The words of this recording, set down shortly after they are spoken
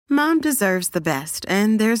Mom deserves the best,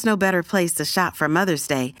 and there's no better place to shop for Mother's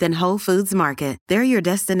Day than Whole Foods Market. They're your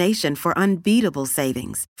destination for unbeatable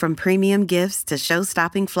savings, from premium gifts to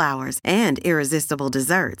show-stopping flowers and irresistible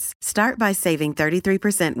desserts. Start by saving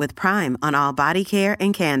 33% with Prime on all body care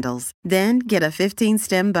and candles. Then get a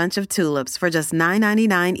 15-stem bunch of tulips for just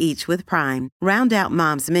 $9.99 each with Prime. Round out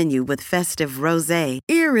Mom's menu with festive rosé,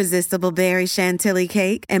 irresistible berry chantilly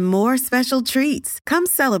cake, and more special treats. Come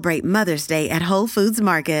celebrate Mother's Day at Whole Foods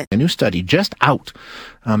Market. A new study just out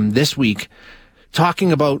this week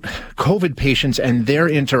talking about COVID patients and their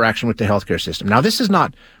interaction with the healthcare system. Now,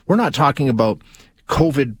 we're not talking about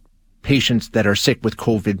COVID patients that are sick with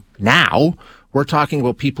COVID now. We're talking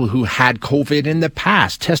about people who had COVID in the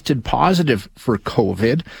past, tested positive for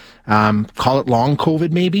COVID, call it long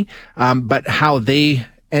COVID maybe, but how they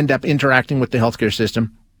end up interacting with the healthcare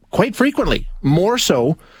system quite frequently, more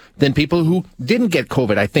so than people who didn't get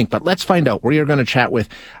COVID, I think. But let's find out. We are going to chat with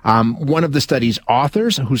one of the study's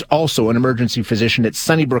authors, who's also an emergency physician at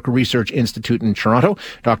Sunnybrook Research Institute in Toronto,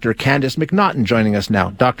 Dr. Candice McNaughton, joining us now.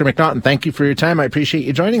 Dr. McNaughton, thank you for your time. I appreciate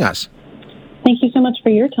you joining us. Thank you so much for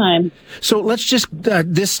your time. So let's just,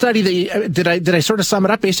 this study, did I sort of sum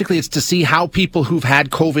it up? Basically, it's to see how people who've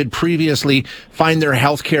had COVID previously find their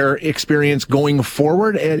healthcare experience going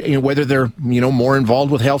forward, and whether they're, more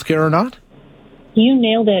involved with healthcare or not? You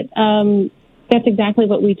nailed it. That's exactly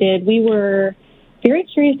what we did. We were very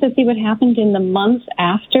curious to see what happened in the months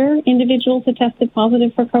after individuals had tested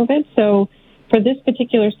positive for COVID. So for this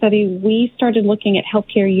particular study, we started looking at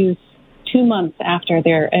healthcare use 2 months after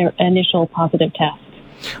their initial positive test.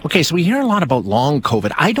 Okay, so we hear a lot about long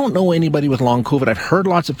COVID. I don't know anybody with long COVID. I've heard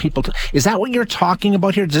lots of people. Is that what you're talking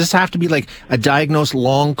about here? Does this have to be like a diagnosed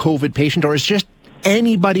long COVID patient, or is it just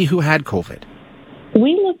anybody who had COVID?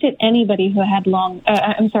 We looked at anybody who had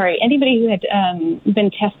anybody who had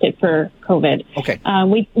been tested for COVID. Okay.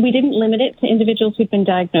 We didn't limit it to individuals who've been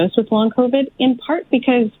diagnosed with long COVID, in part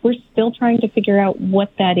because we're still trying to figure out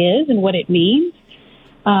what that is and what it means.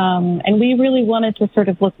 And we really wanted to sort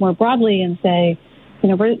of look more broadly and say,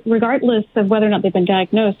 regardless of whether or not they've been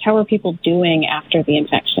diagnosed, how are people doing after the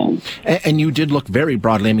infection? And you did look very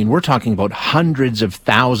broadly. I mean, we're talking about hundreds of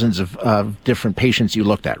thousands of different patients you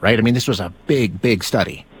looked at, right? I mean, this was a big, big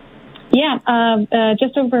study. Yeah,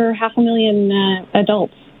 just over 500,000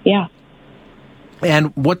 adults, yeah.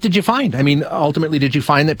 And what did you find? I mean, ultimately, did you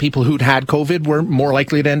find that people who'd had COVID were more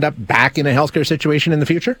likely to end up back in a healthcare situation in the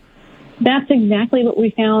future? That's exactly what we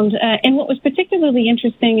found. And what was particularly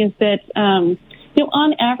interesting is that,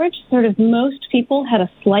 on average, sort of most people had a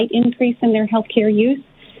slight increase in their healthcare use.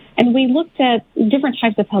 And we looked at different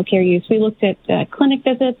types of healthcare use. We looked at clinic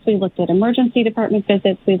visits. We looked at emergency department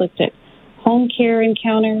visits. We looked at home care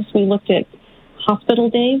encounters. We looked at hospital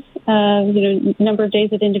days, number of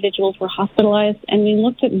days that individuals were hospitalized. And we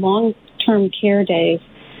looked at long-term care days.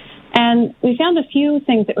 And we found a few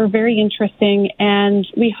things that were very interesting, and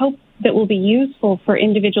we hope that will be useful for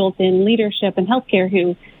individuals in leadership and healthcare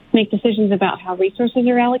who make decisions about how resources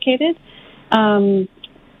are allocated.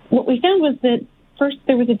 What we found was that, first,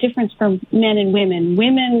 there was a difference for men and women.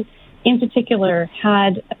 Women, in particular,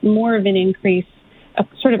 had more of an increase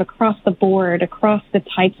sort of across the board, across the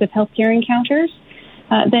types of healthcare encounters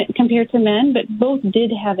that compared to men, but both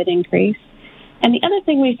did have an increase. And the other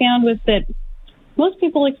thing we found was that most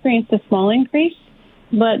people experienced a small increase,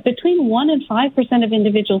 but between 1% and 5% of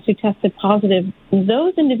individuals who tested positive,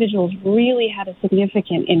 those individuals really had a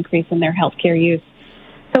significant increase in their healthcare use.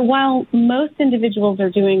 So while most individuals are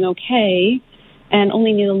doing okay and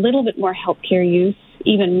only need a little bit more healthcare use,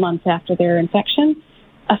 even months after their infection,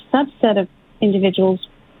 a subset of individuals,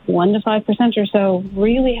 1% to 5% or so,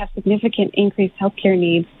 really have significant increased healthcare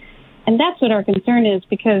needs. And that's what our concern is,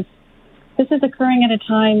 because this is occurring at a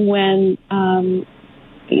time when,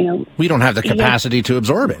 we don't have the capacity to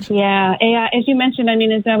absorb it. Yeah. As you mentioned,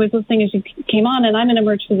 as I was listening as you came on, and I'm an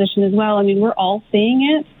emergency physician as well, we're all seeing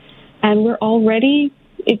it, and we're already,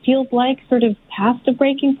 it feels like, sort of past a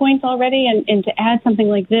breaking point already. And to add something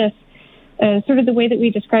like this, sort of the way that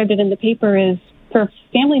we described it in the paper is, for a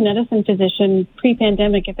family medicine physician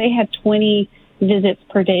pre-pandemic, if they had 20 visits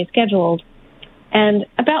per day scheduled, and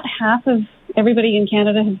about half of everybody in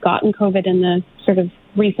Canada has gotten COVID in the sort of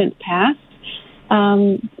recent past,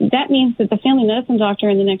 that means that the family medicine doctor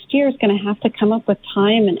in the next year is going to have to come up with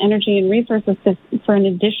time and energy and resources for an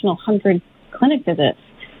additional 100 clinic visits.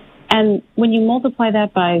 And when you multiply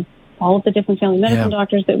that by all of the different family medicine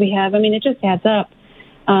doctors that we have, it just adds up.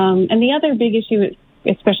 And the other big issue,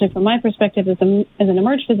 especially from my perspective as an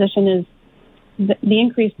emerge physician, is the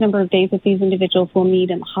increased number of days that these individuals will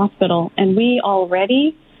need in the hospital. And we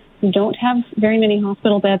already don't have very many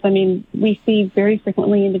hospital beds. I mean, we see very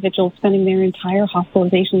frequently individuals spending their entire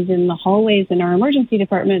hospitalizations in the hallways in our emergency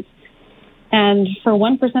departments. And for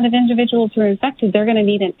 1% of individuals who are infected, they're going to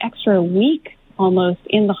need an extra week almost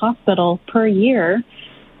in the hospital per year.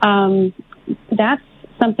 That's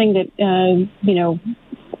something that,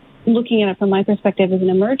 looking at it from my perspective as an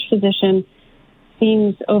emerge physician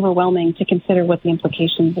seems overwhelming to consider what the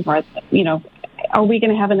implications of are. Are we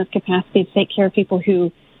going to have enough capacity to take care of people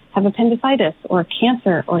who have appendicitis or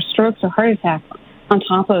cancer or strokes or heart attacks on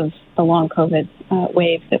top of the long COVID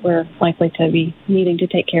wave that we're likely to be needing to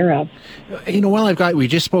take care of? We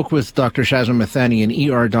just spoke with Dr. Shazma Mithani,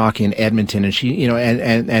 an ER doc in Edmonton, and she,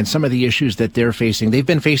 and some of the issues that they've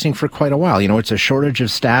been facing for quite a while. It's a shortage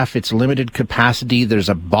of staff, it's limited capacity, there's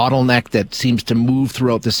a bottleneck that seems to move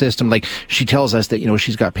throughout the system. Like she tells us that,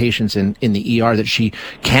 she's got patients in the ER that she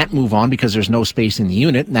can't move on because there's no space in the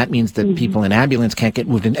unit, and that means that people in ambulance can't get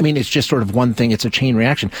moved in. I mean, it's just sort of one thing, it's a chain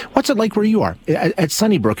reaction. What's it like where you are? At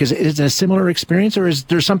Sunnybrook, is it a similar experience, or is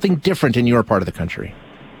there something different in your part of the country?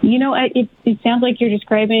 It sounds like you're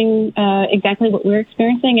describing exactly what we're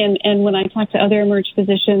experiencing. And when I talk to other emerge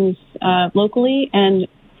physicians locally, and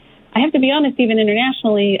I have to be honest, even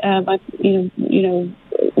internationally,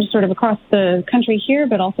 sort of across the country here,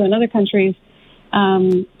 but also in other countries,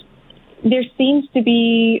 there seems to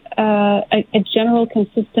be a general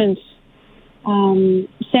consistent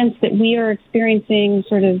sense that we are experiencing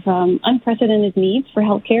sort of unprecedented needs for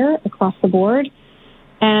healthcare across the board.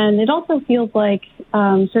 And it also feels like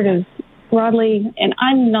sort of broadly, and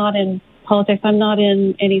I'm not in politics, I'm not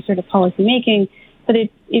in any sort of policy making, but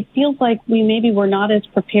it feels like we maybe were not as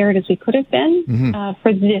prepared as we could have been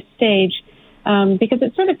for this stage, because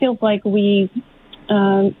it sort of feels like we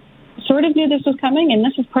sort of knew this was coming. And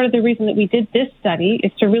this is part of the reason that we did this study,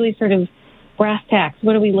 is to really sort of brass tacks.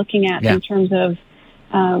 What are we looking at in terms of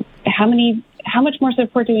how much more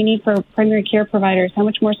support do we need for primary care providers? How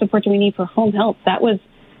much more support do we need for home health? That was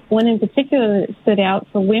one in particular that stood out.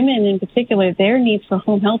 For women in particular, their needs for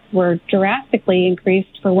home health were drastically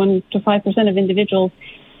increased for 1 to 5% of individuals,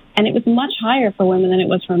 and it was much higher for women than it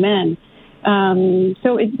was for men.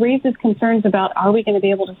 So it raises concerns about, are we going to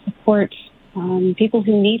be able to support people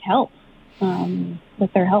who need help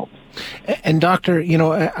with their health? And Doctor,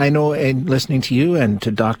 I know in listening to you and to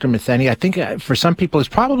Dr. Mithani, I think for some people it's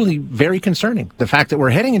probably very concerning. The fact that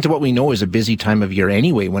we're heading into what we know is a busy time of year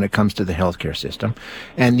anyway when it comes to the healthcare system.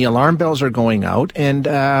 And the alarm bells are going out. And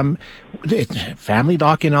family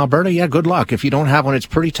doc in Alberta, good luck. If you don't have one, it's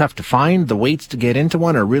pretty tough to find. The waits to get into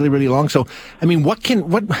one are really, really long. So, I mean, what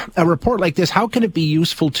a report like this, how can it be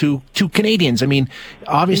useful to Canadians? I mean,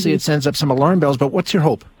 obviously it sends up some alarm bells, but what's your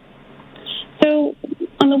hope? So,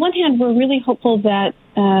 on the one hand, we're really hopeful that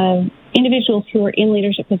individuals who are in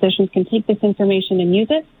leadership positions can take this information and use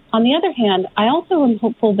it. On the other hand, I also am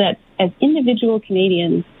hopeful that as individual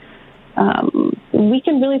Canadians, we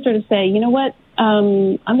can really sort of say, you know what,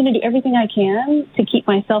 I'm going to do everything I can to keep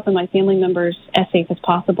myself and my family members as safe as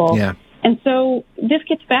possible. Yeah. And so this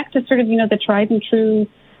gets back to sort of, the tried and true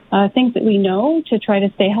things that we know to try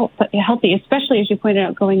to stay healthy, especially as you pointed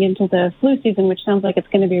out, going into the flu season, which sounds like it's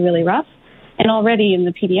going to be really rough. And already in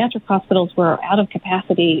the pediatric hospitals, we're out of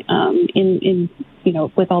capacity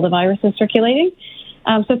with all the viruses circulating.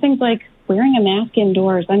 So things like wearing a mask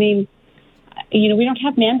indoors. I mean, we don't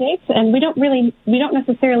have mandates, and we don't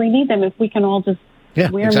necessarily need them if we can all just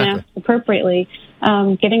wear masks appropriately.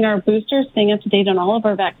 Getting our boosters, staying up to date on all of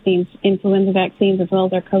our vaccines, influenza vaccines as well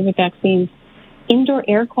as our COVID vaccines. Indoor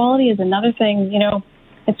air quality is another thing.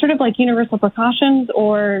 It's sort of like universal precautions,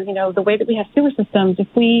 or, the way that we have sewer systems. If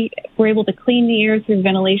we were able to clean the air through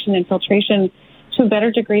ventilation and filtration to a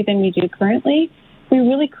better degree than we do currently, we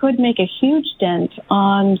really could make a huge dent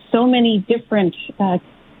on so many different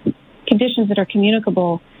conditions that are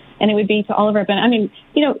communicable. And it would be to all of our benefit. I mean,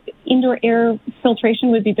 indoor air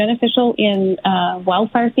filtration would be beneficial in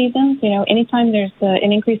wildfire seasons. Anytime there's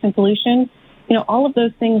an increase in pollution, all of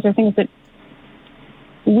those things are things that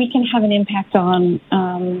we can have an impact on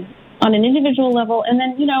an individual level. And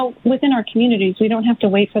then, within our communities, we don't have to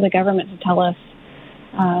wait for the government to tell us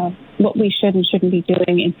what we should and shouldn't be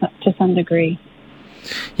doing to some degree.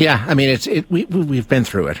 Yeah, I mean, we've been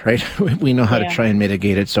through it, right? We know how to try and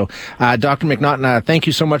mitigate it. So, Dr. McNaughton, thank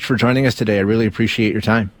you so much for joining us today. I really appreciate your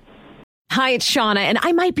time. Hi, it's Shauna, and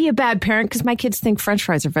I might be a bad parent because my kids think French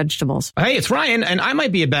fries are vegetables. Hey, it's Ryan, and I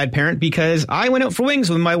might be a bad parent because I went out for wings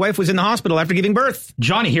when my wife was in the hospital after giving birth.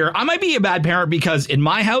 Johnny here. I might be a bad parent because in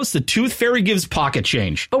my house, the tooth fairy gives pocket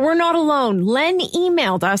change. But we're not alone. Len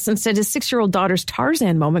emailed us and said his 6-year-old daughter's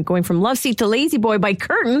Tarzan moment going from love seat to lazy boy by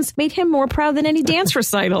curtains made him more proud than any dance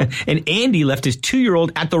recital. And Andy left his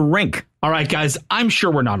 2-year-old at the rink. All right, guys, I'm sure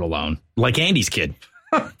we're not alone. Like Andy's kid.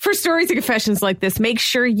 For stories and confessions like this, make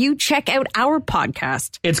sure you check out our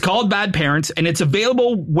podcast. It's called Bad Parents, and it's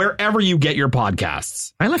available wherever you get your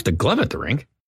podcasts. I left a glove at the rink.